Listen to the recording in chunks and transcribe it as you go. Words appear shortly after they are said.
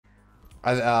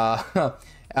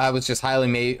I was just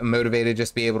highly motivated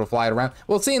just to be able to fly it around.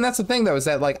 Well, see, and that's the thing, though, is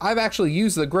that, like, I've actually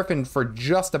used the Griffon for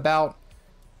just about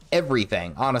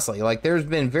everything, honestly. Like, there's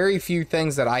been very few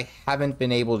things that I haven't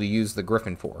been able to use the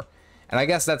Griffon for. And I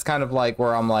guess that's kind of like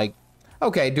where I'm like,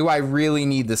 okay, do I really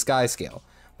need the sky scale?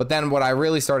 But then what I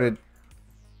really started...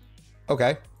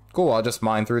 Okay, cool, I'll just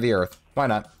mine through the earth. Why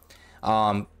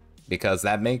not? Because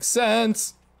that makes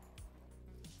sense.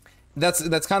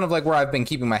 That's kind of like where I've been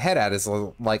keeping my head at, is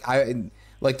like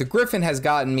the Griffon has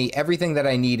gotten me everything that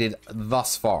I needed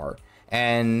thus far.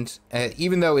 And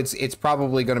even though it's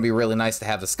probably going to be really nice to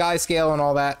have the sky scale and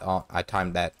all that, oh, I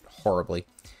timed that horribly.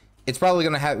 It's probably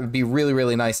going to be really,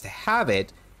 really nice to have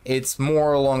it. It's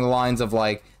more along the lines of,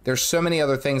 like, there's so many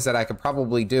other things that I could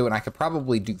probably do, and I could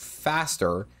probably do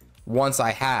faster once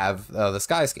I have the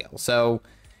sky scale. So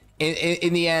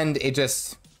in the end, it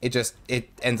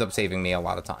ends up saving me a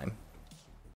lot of time.